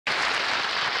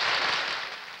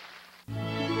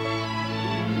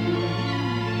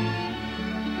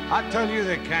I'll tell you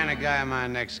the kind of guy my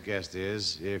next guest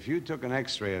is. If you took an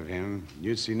x-ray of him,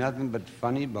 you'd see nothing but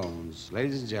funny bones.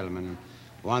 Ladies and gentlemen,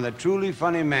 one of the truly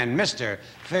funny men, Mr.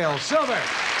 Phil Silver.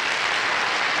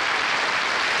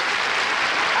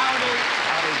 Howdy.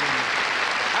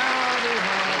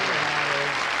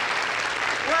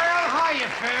 Well, hiya,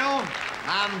 Phil.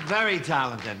 I'm very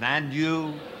talented, and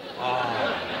you?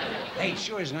 Oh. Hey,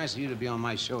 sure is nice of you to be on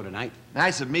my show tonight.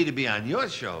 Nice of me to be on your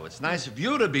show. It's nice of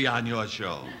you to be on your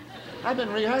show. I've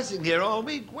been rehearsing here all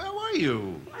week. Where were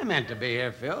you? I meant to be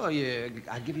here, Phil.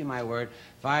 I give you my word.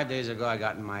 5 days ago, I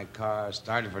got in my car,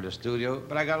 started for the studio,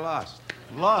 but I got lost.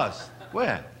 Lost?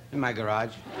 Where? In my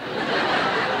garage.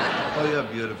 Oh, you're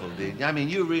beautiful, Dean. I mean,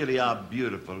 you really are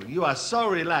beautiful. You are so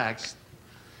relaxed.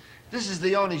 This is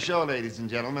the only show, ladies and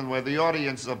gentlemen, where the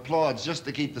audience applauds just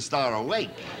to keep the star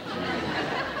awake.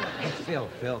 Hey, Phil.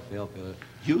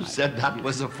 You said that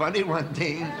was a funny one,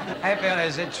 Dean. Hey, Phil,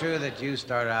 is it true that you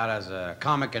started out as a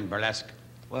comic in burlesque?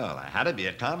 Well, I had to be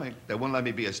a comic. They wouldn't let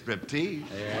me be a striptease.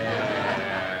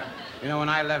 Yeah. You know, when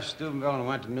I left Steubenville and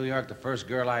went to New York, the first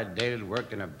girl I dated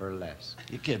worked in a burlesque.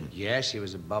 You kidding? Yes, she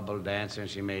was a bubble dancer, and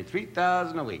she made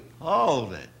 $3,000 a week.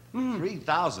 Hold it.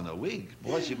 $3,000 a week?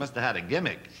 Boy, she must have had a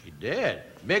gimmick. She did.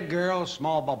 Big girl,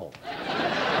 small bubble.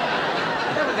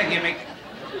 That was a gimmick.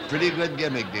 Pretty good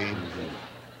gimmick, Dean.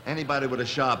 Anybody with a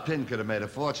sharp pin could have made a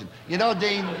fortune. You know,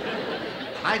 Dean,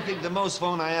 I think the most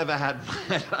fun I ever had in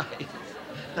my life,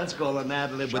 that's called an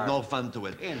ad-lib with no fun to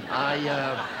it.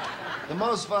 The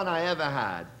most fun I ever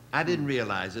had, I didn't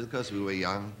realize it because we were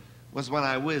young, was when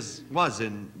I was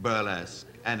in burlesque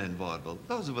and in vaudeville.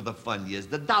 Those were the fun years.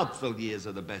 The doubtful years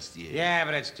are the best years. Yeah,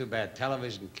 but it's too bad.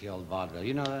 Television killed vaudeville.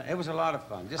 You know that? It was a lot of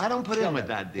fun. Just I don't put in with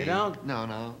that, Dean. You don't?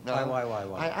 No.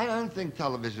 Why? I don't think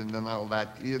television and all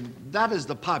that. That is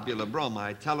the popular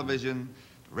bromide. Television,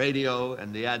 radio,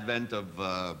 and the advent of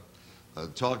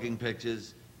talking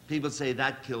pictures. People say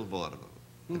that killed vaudeville.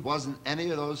 It wasn't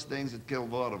any of those things that killed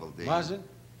vaudeville, Dean. Was it?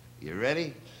 You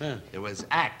ready? Huh. It was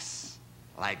acts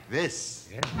like this.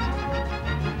 Yeah.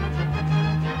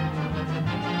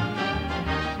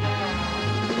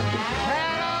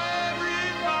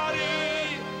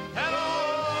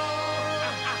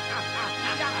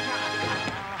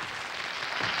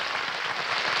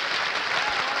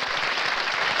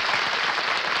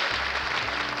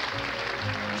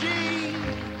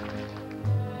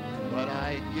 But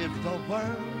I'd give the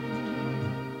world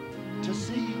to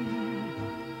see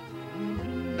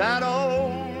that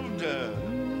old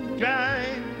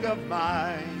gang of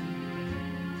mine.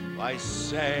 I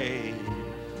say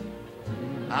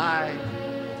I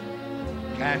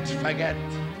can't forget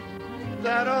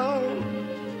that old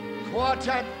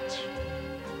quartet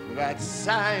that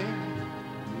sang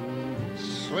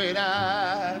Sweet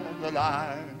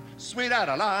Adeline, Sweet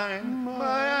Adeline,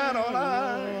 my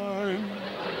Adeline.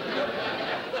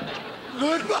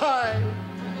 Goodbye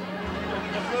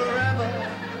forever,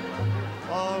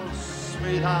 all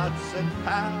sweethearts and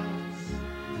pals.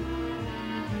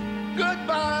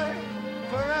 Goodbye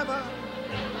forever,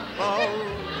 all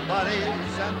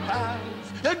buddies and pals.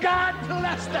 God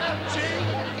bless them, Gee.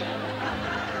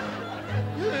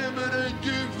 I'm gonna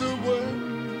give the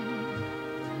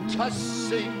world to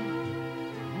see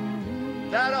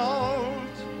that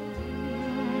old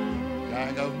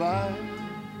gang of mine.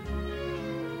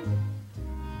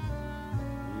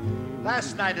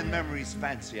 Last night in Memory's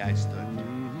Fancy, I stood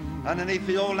underneath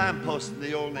the old lamppost in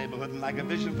the old neighborhood, and like a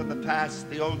vision from the past,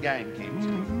 the old gang came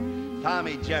to.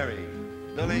 Tommy, Jerry,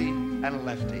 Billy, and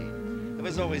Lefty. There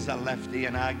was always a Lefty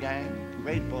in our gang.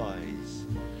 Great boys.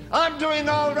 I'm doing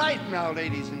all right now,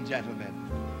 ladies and gentlemen.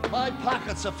 My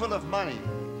pockets are full of money,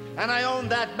 and I own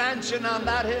that mansion on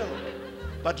that hill.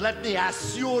 But let me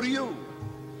assure you,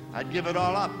 I'd give it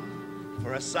all up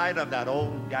for a sight of that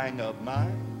old gang of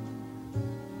mine.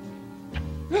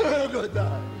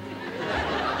 Goodbye.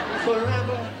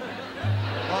 Forever,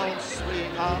 all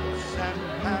sweethearts and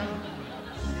pals.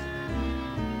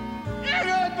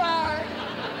 Goodbye.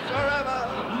 Forever,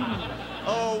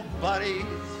 oh buddies.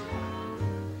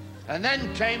 And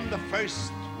then came the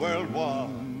First World War,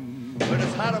 with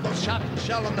its horrible shot and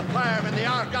shell and the fire and the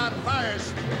Argonne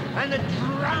fires, and the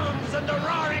drums and the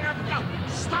roaring of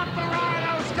guns. Stop the roar of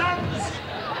those guns!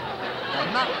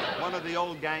 And not one of the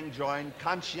old gang joined,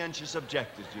 conscientious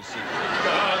objectors, you see.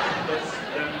 God bless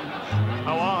them.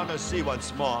 I want to see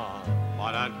once more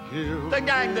What I'd give the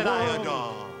gang that I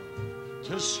adore.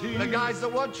 to see The guys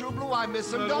that wore True Blue, I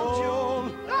miss them, don't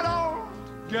you? That old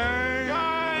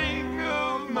gang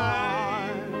of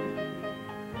mine.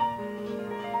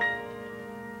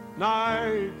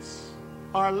 Nights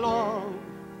are long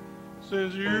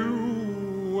since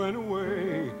you went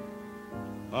away.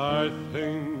 I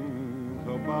think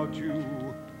about you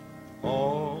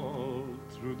all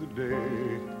through the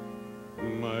day,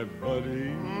 my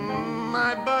buddy.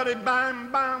 My buddy, bam,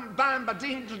 bam, bam, ba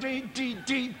dee dee dee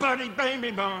dee, buddy,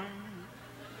 baby, boy.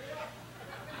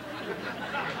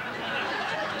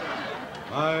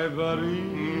 My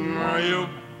buddy. Are you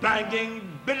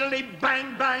banging, bitterly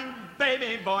bang, bang,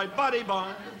 baby boy, buddy boy?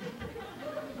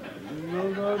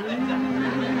 Nobody,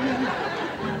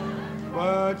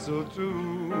 but so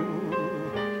true.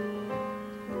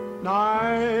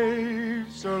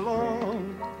 Nights are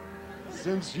long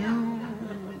since you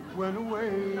went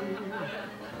away.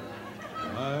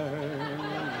 I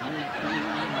miss you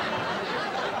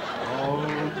all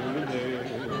through the day,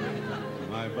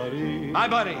 my buddy. My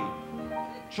buddy.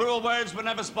 True words were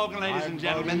never spoken, ladies and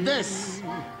gentlemen. This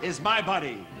is my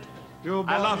buddy.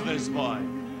 I love this boy.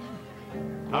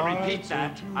 I'll repeat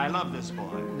that. I love this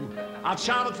boy. I'll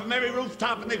shout it from every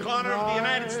rooftop in the corner of the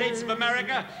United States of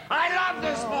America. I love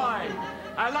this boy.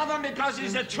 I love him because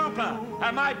he's a trooper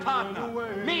and my partner.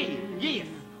 Me, Yeeth.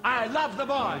 I love the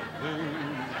boy.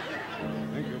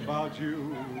 Think about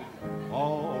you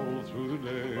all through the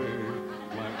day.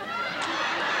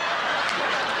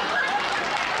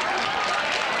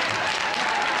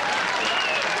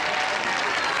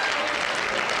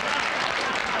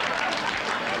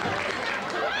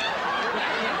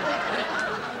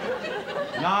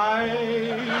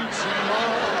 Nights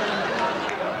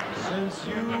long since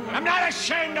you. I'm not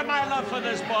ashamed of my love for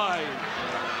this boy.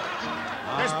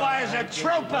 This boy is a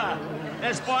trooper.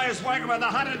 This boy is working with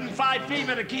 105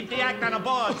 fever to keep the act on the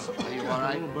boards. Are you all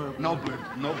right? No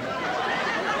burp, no burp.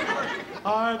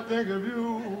 I think of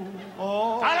you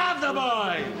all. I love the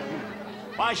boy.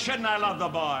 Why shouldn't I love the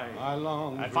boy?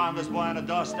 I found this boy on a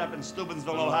doorstep in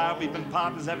Steubenville, Ohio. We've been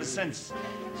partners ever since.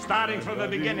 Starting from the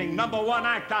beginning, #1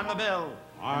 act on the bill.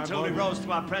 Until we rose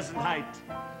to our present height.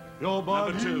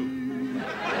 Nobody #2.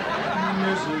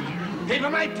 misses you.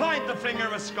 People may point the finger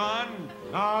of scorn,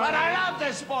 but I love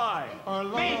this boy.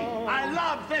 Me, I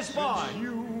love this boy.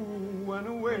 You went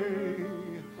away.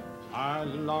 I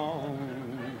long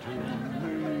to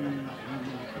meet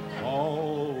you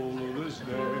all this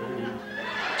day.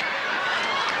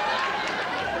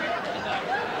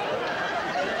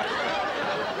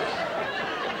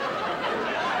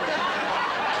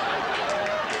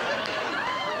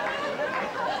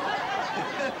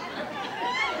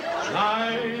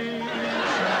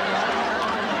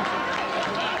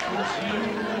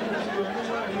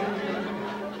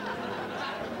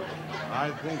 I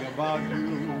think about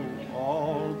you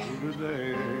all through the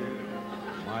day,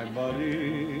 my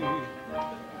buddy,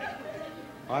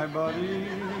 my buddy.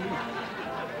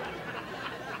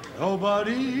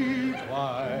 Nobody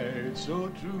quite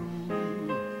so true.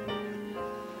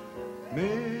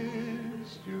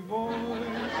 Missed your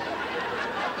voice,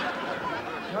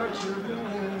 touch your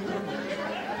lips.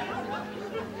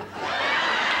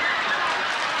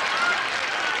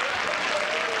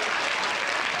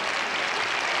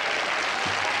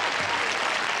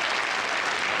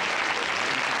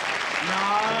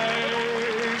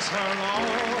 Nights are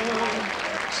long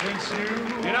since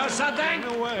you know something?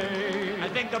 went away. I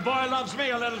think the boy loves me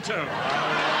a little too.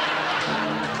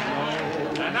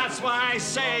 And that's why I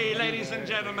say, ladies and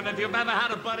gentlemen, if you've ever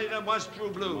had a buddy that was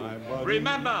true blue,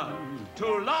 remember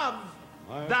to love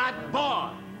that boy.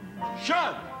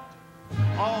 Should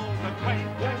all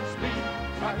acquaintance be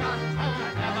forgot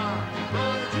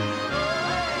ever.